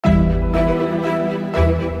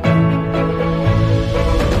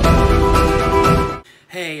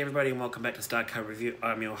everybody, and welcome back to Star Cub Review.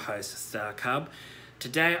 I'm your host, Star Cub.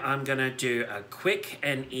 Today I'm going to do a quick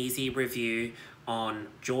and easy review on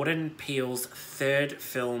Jordan Peele's third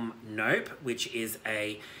film, Nope, which is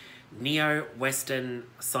a neo-Western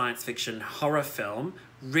science fiction horror film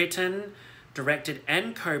written, directed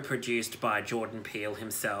and co-produced by Jordan Peele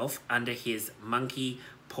himself under his Monkey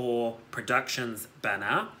Paw Productions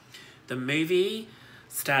banner. The movie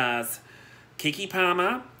stars Keke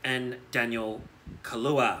Palmer and Daniel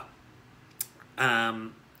Kaluuya.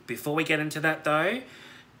 Before we get into that though,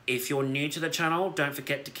 if you're new to the channel, don't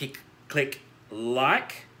forget to click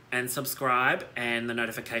like and subscribe and the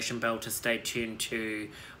notification bell to stay tuned to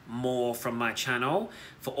more from my channel.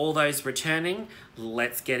 For all those returning,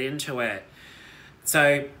 let's get into it.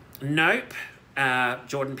 So, Nope,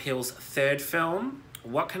 Jordan Peele's third film.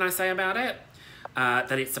 What can I say about it?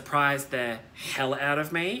 That it surprised the hell out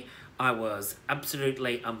of me. I was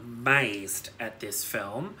absolutely amazed at this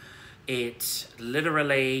film. It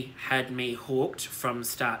literally had me hooked from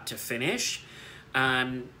start to finish.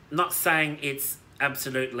 Not saying it's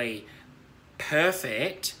absolutely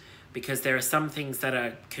perfect, because there are some things that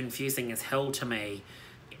are confusing as hell to me.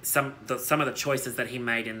 Some of the choices that he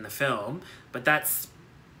made in the film, but that's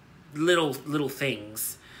little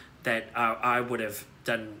things that I would have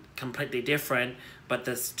done completely different. But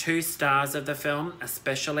the two stars of the film,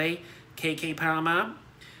 especially Keke Palmer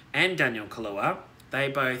and Daniel Kaluuya, they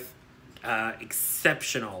both are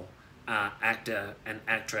exceptional actor and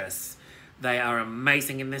actress. They are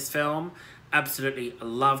amazing in this film. Absolutely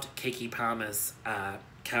loved Keke Palmer's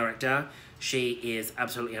character. She is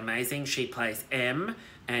absolutely amazing. She plays M,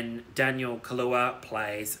 and Daniel Kaluuya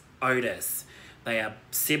plays Otis. They are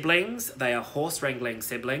siblings. They are horse wrangling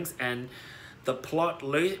siblings, and the plot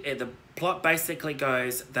basically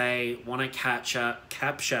goes, they want to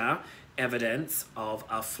capture evidence of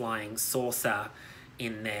a flying saucer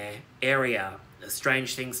in their area.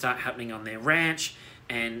 Strange things start happening on their ranch,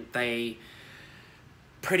 and they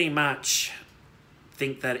pretty much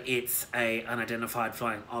think that it's an unidentified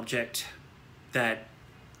flying object that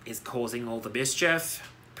is causing all the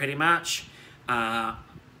mischief, pretty much. I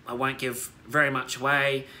won't give very much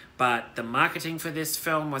away, but the marketing for this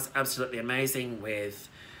film was absolutely amazing, with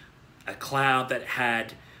a cloud that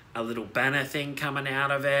had a little banner thing coming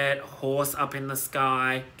out of it, a horse up in the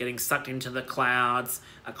sky, getting sucked into the clouds,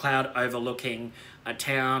 a cloud overlooking a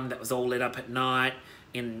town that was all lit up at night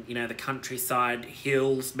in, you know, the countryside,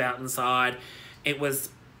 hills, mountainside. The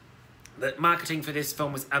marketing for this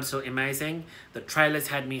film was absolutely amazing. The trailers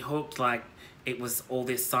had me hooked, like it was all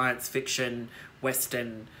this science fiction,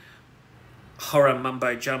 Western horror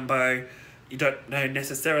mumbo jumbo. You don't know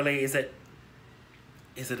necessarily, is it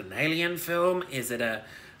an alien film? Is it a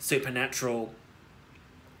supernatural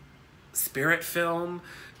spirit film?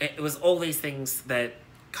 It was all these things that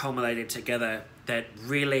culminated together that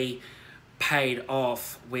really paid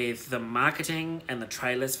off with the marketing and the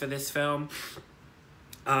trailers for this film.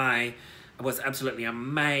 I was absolutely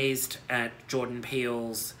amazed at Jordan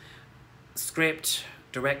Peele's script,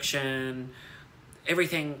 direction.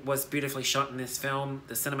 Everything was beautifully shot in this film.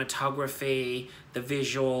 The cinematography, the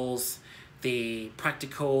visuals, the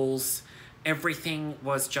practicals, everything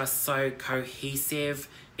was just so cohesive.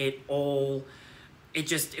 It was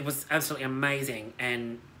absolutely amazing,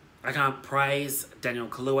 and I can't praise Daniel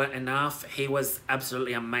Kaluuya enough. He was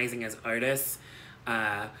absolutely amazing as Otis.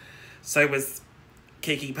 So was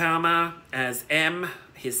Keke Palmer as M,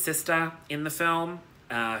 his sister in the film.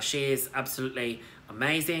 She is absolutely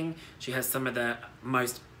amazing. She has some of the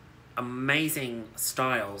most amazing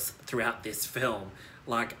styles throughout this film.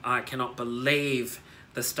 Like, I cannot believe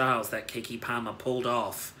the styles that Keke Palmer pulled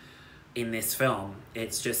off in this film.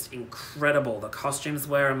 It's just incredible. The costumes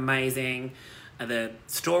were amazing. The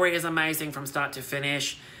story is amazing from start to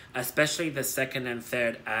finish, especially the second and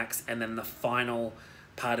third acts, and then the final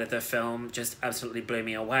part of the film just absolutely blew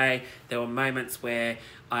me away. There were moments where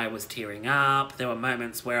I was tearing up. There were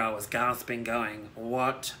moments where I was gasping, going,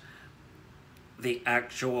 what the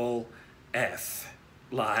actual F?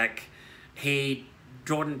 Like,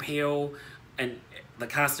 Jordan Peele and the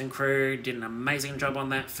cast and crew did an amazing job on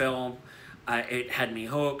that film. It had me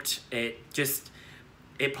hooked. It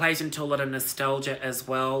plays into a lot of nostalgia as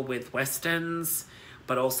well with Westerns,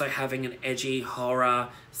 but also having an edgy horror,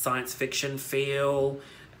 science fiction feel,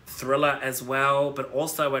 thriller as well, but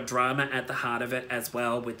also a drama at the heart of it as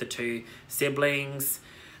well with the two siblings.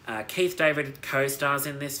 Keith David co-stars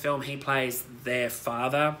in this film. He plays their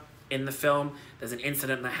father in the film. There's an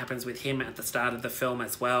incident that happens with him at the start of the film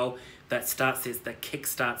as well that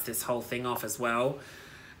kickstarts this whole thing off as well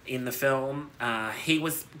in the film. He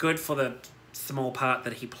was good for the small part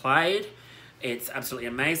that he played. It's absolutely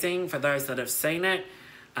amazing for those that have seen it.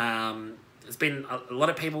 There's been a lot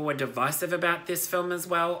of people were divisive about this film as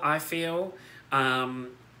well, I feel.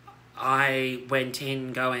 I went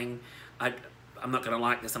in going, I'm not going to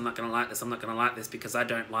like this, I'm not going to like this, I'm not going to like this, because I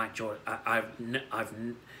don't like George. I've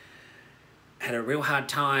had a real hard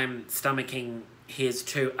time stomaching his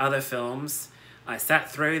 2 other films. I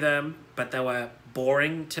sat through them, but they were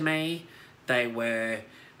boring to me. They were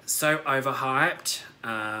so overhyped.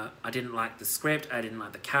 I didn't like the script, I didn't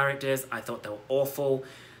like the characters, I thought they were awful.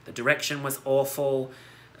 The direction was awful.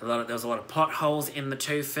 There was a lot of plot holes in the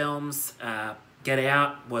 2 films. Get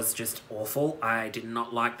Out was just awful. I did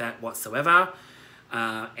not like that whatsoever.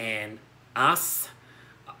 And Us,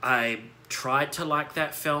 I tried to like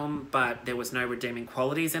that film, but there was no redeeming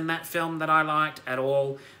qualities in that film that I liked at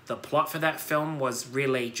all. The plot for that film was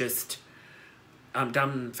really just... I'm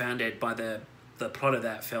dumbfounded by the plot of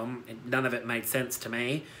that film. None of it made sense to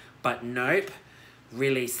me. But Nope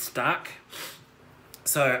really stuck.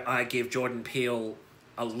 So I give Jordan Peele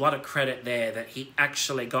a lot of credit there that he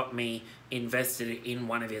actually got me invested in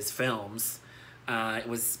one of his films. It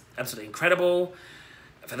was absolutely incredible.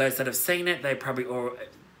 For those that have seen it, they probably, or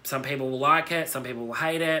some people will like it, some people will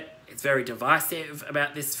hate it. It's very divisive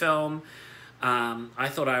about this film. I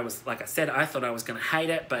thought I was, like I said, I thought I was going to hate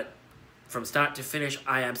it, but from start to finish,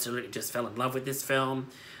 I absolutely just fell in love with this film.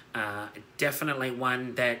 Definitely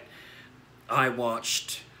one that I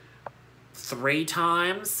watched 3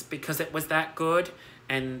 times because it was that good,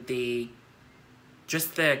 and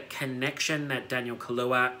just the connection that Daniel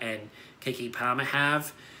Kaluuya and Kiki Palmer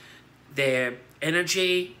have, their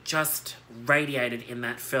energy just radiated in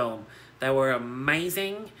that film. They were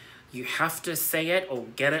amazing. You have to see it or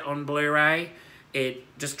get it on Blu-ray.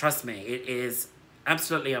 Just trust me, it is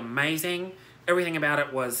absolutely amazing. Everything about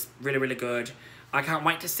it was really, really good. I can't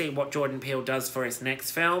wait to see what Jordan Peele does for his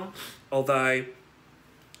next film, although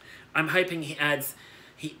I'm hoping he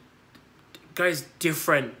goes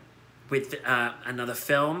different with another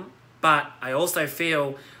film, but I also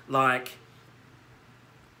feel like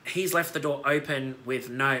he's left the door open with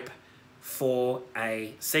Nope for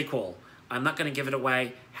a sequel. I'm not going to give it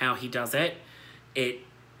away how he does it.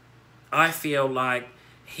 I feel like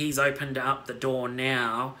he's opened up the door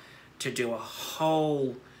now to do a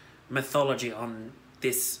whole mythology on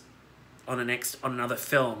another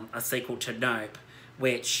film, a sequel to Nope,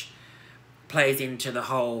 which plays into the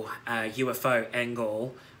whole UFO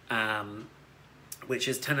angle, which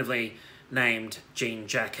is tentatively named Jean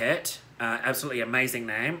Jacket. Absolutely amazing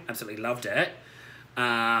name. Absolutely loved it.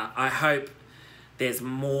 I hope there's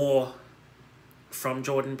more from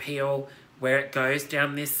Jordan Peele where it goes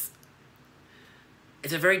down this.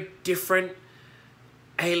 It's a very different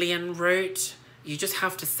alien route. You just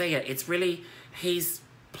have to see it. It's really, he's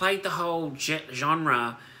played the whole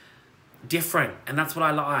genre different, and that's what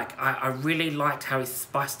I like. I really liked how he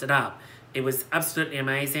spiced it up. It was absolutely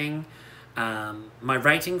amazing. My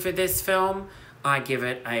rating for this film, I give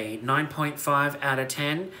it a 9.5 out of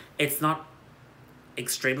 10. It's not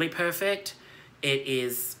extremely perfect. It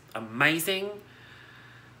is amazing,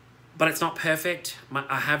 but it's not perfect.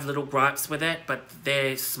 I have little gripes with it, but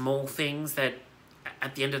they're small things that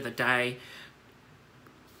at the end of the day,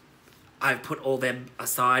 I've put all them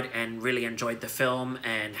aside and really enjoyed the film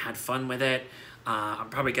and had fun with it. I'm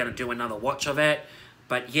probably going to do another watch of it.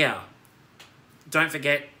 But yeah, don't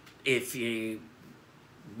forget, if you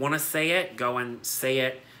want to see it, go and see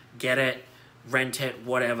it, get it, rent it,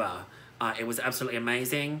 whatever. It was absolutely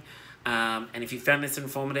amazing. And if you found this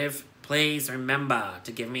informative, please remember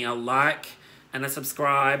to give me a like and a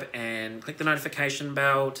subscribe and click the notification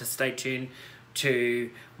bell to stay tuned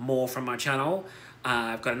to more from my channel.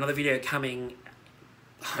 I've got another video coming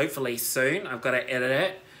hopefully soon. I've got to edit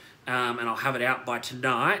it and I'll have it out by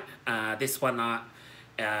tonight. This one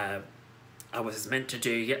I was meant to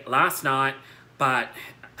do last night, but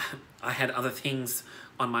I had other things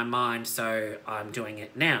on my mind, so I'm doing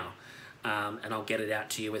it now. And I'll get it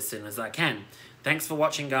out to you as soon as I can. Thanks for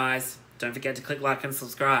watching, guys. Don't forget to click like and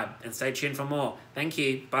subscribe and stay tuned for more. Thank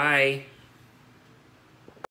you. Bye.